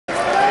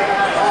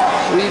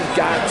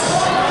got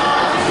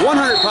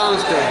 100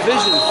 pounds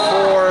Division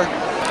 4.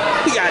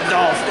 We got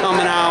Dolph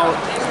coming out.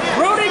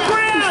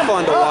 He's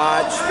fun to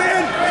watch.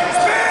 Spin!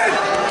 Spin!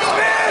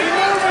 Spin! Keep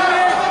moving,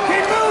 man!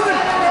 Keep moving!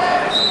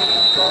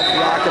 Dolph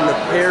rocking the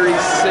Perry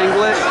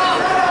singlet.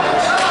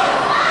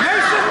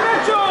 Mason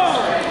Mitchell!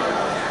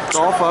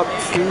 Dolph up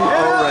 2-0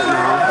 right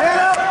now.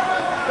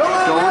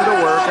 Going to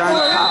work on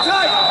top.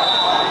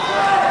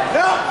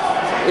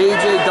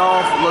 AJ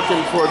Dolph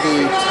looking for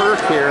the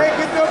turf here. Hey,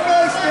 get the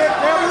base, Nick.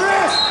 Grab the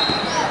wrist.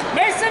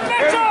 Mason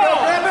Mitchell!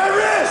 Grab that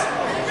wrist.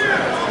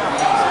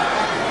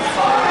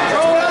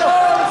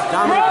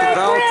 Dominic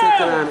Duvall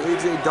taking on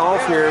AJ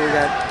Dolph here. We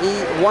got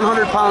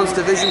 100 pounds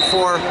Division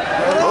 4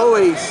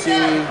 OAC.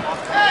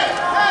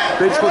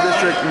 Grade School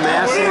District,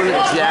 Massillon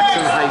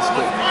Jackson High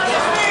School.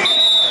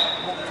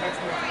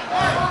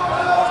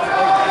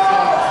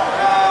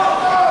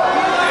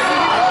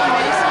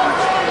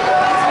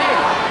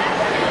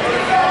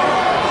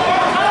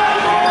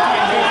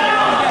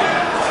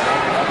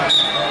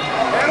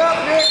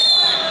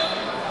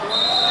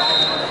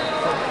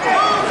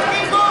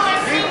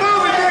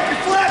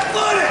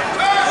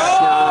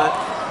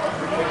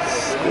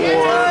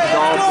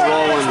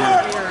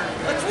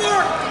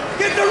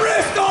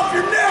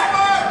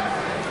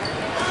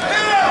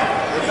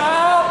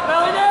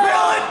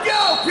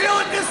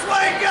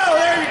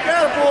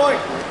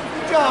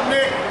 Good job,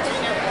 Nick.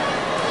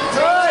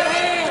 Good.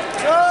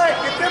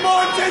 Get them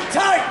arms in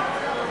tight.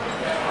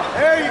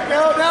 There you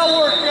go. Now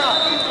work up.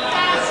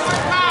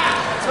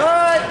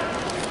 Good.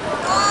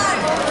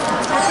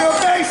 Get to a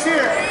base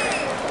here.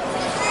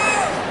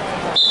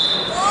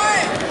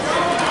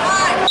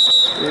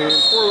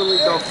 And forward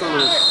lead Dolph's on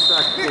the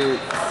second.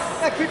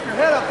 Yeah, keep your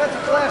head up. That's a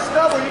flat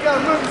stubble. You got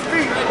to move your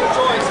feet.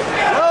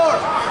 Lower.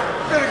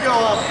 Gonna go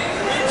up.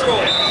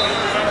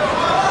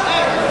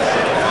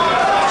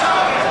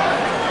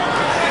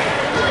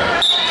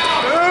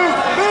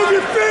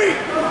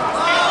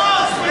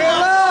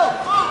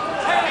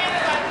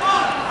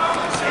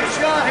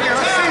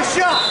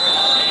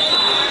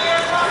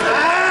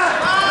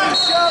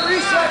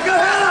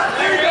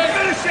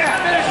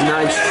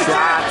 Nice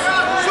shot.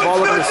 Ball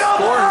looking to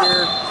score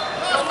here.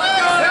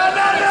 No.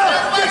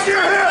 Get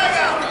your hips.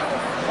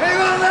 Hang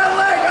on that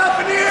leg up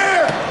in the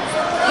air.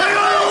 Hang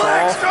on the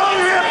leg. Strong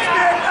hips,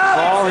 Nick. Up.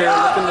 Ball here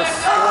looking to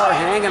score.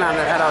 Hanging on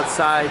the head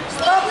outside.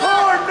 Up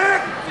hard,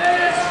 Nick.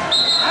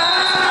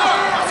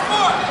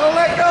 Don't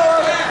let go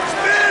of it.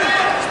 Spin.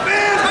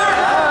 Spin. All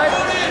right.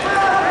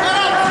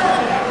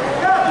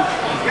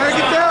 You gotta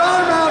get that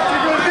arm out if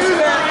you're gonna do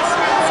that.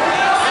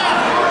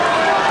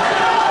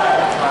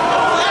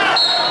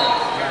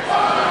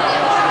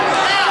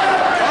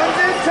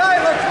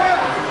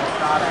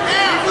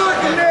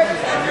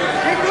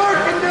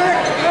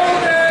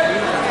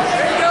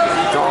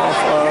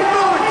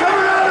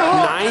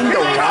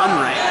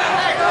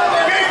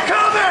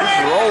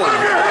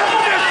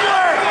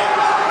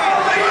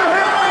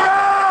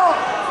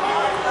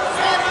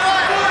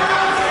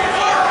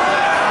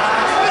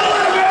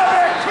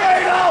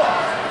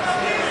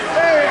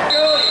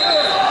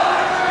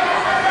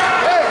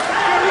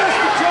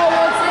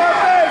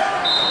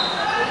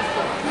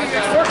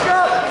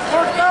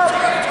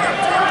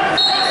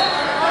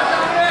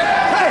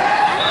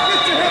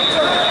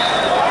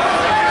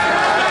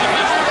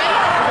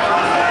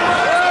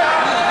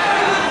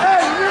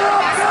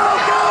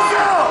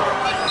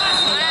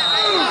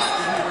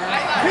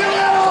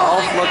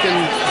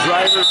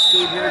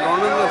 Here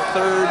going into the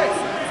third.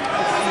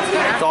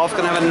 Dolph's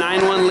going to have a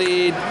 9-1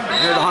 lead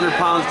here at 100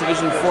 pounds,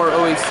 Division 4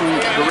 OAC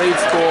Grade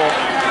School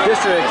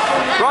District.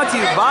 Brought to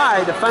you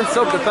by Defense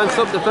Soap, Defense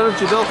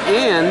You Built,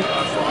 and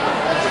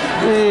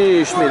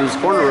Schmitty's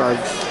Corner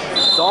Rugs.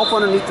 Dolph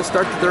underneath to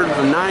start the third with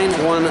a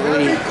 9-1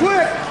 lead.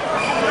 Quick!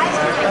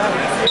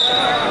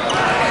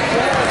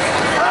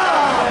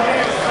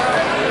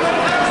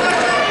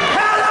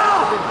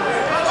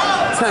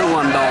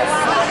 10-1 Dolph.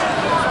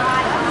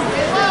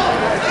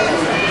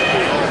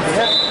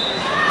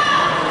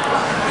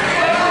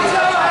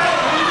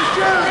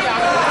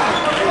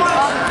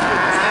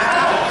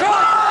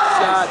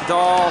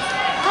 Dolph,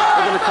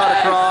 they're going to cut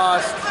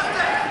across.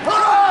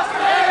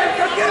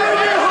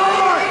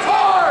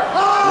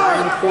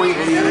 9-point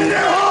lead.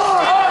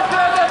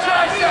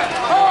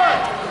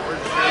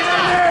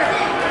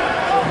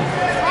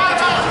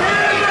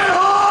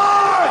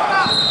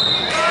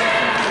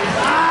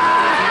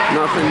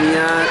 Nothing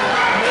yet.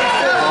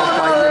 All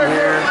fighting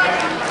here.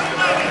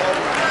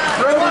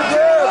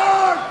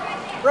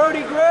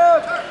 Brody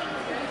grip.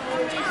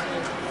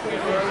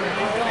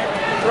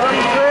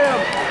 Brody grip.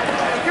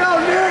 Go,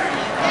 Nick!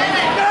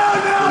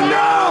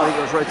 Now he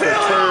goes right to the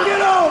turf.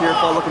 Here,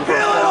 fall looking for a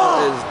fall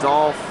is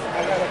Dolph.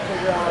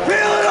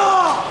 Peel it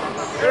off!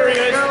 There he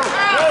is.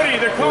 Brody,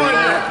 they're calling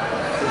it.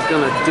 He's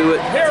going to do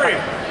it. Harry!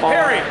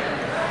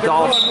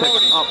 Dolph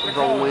picks up the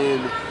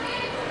win.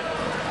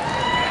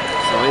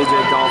 So AJ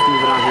Dolph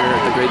moving on here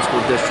at the Grade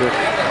School District.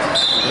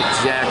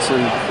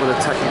 Jackson with a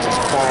technical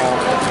fall.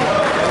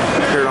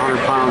 Here at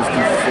 100 pounds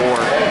before.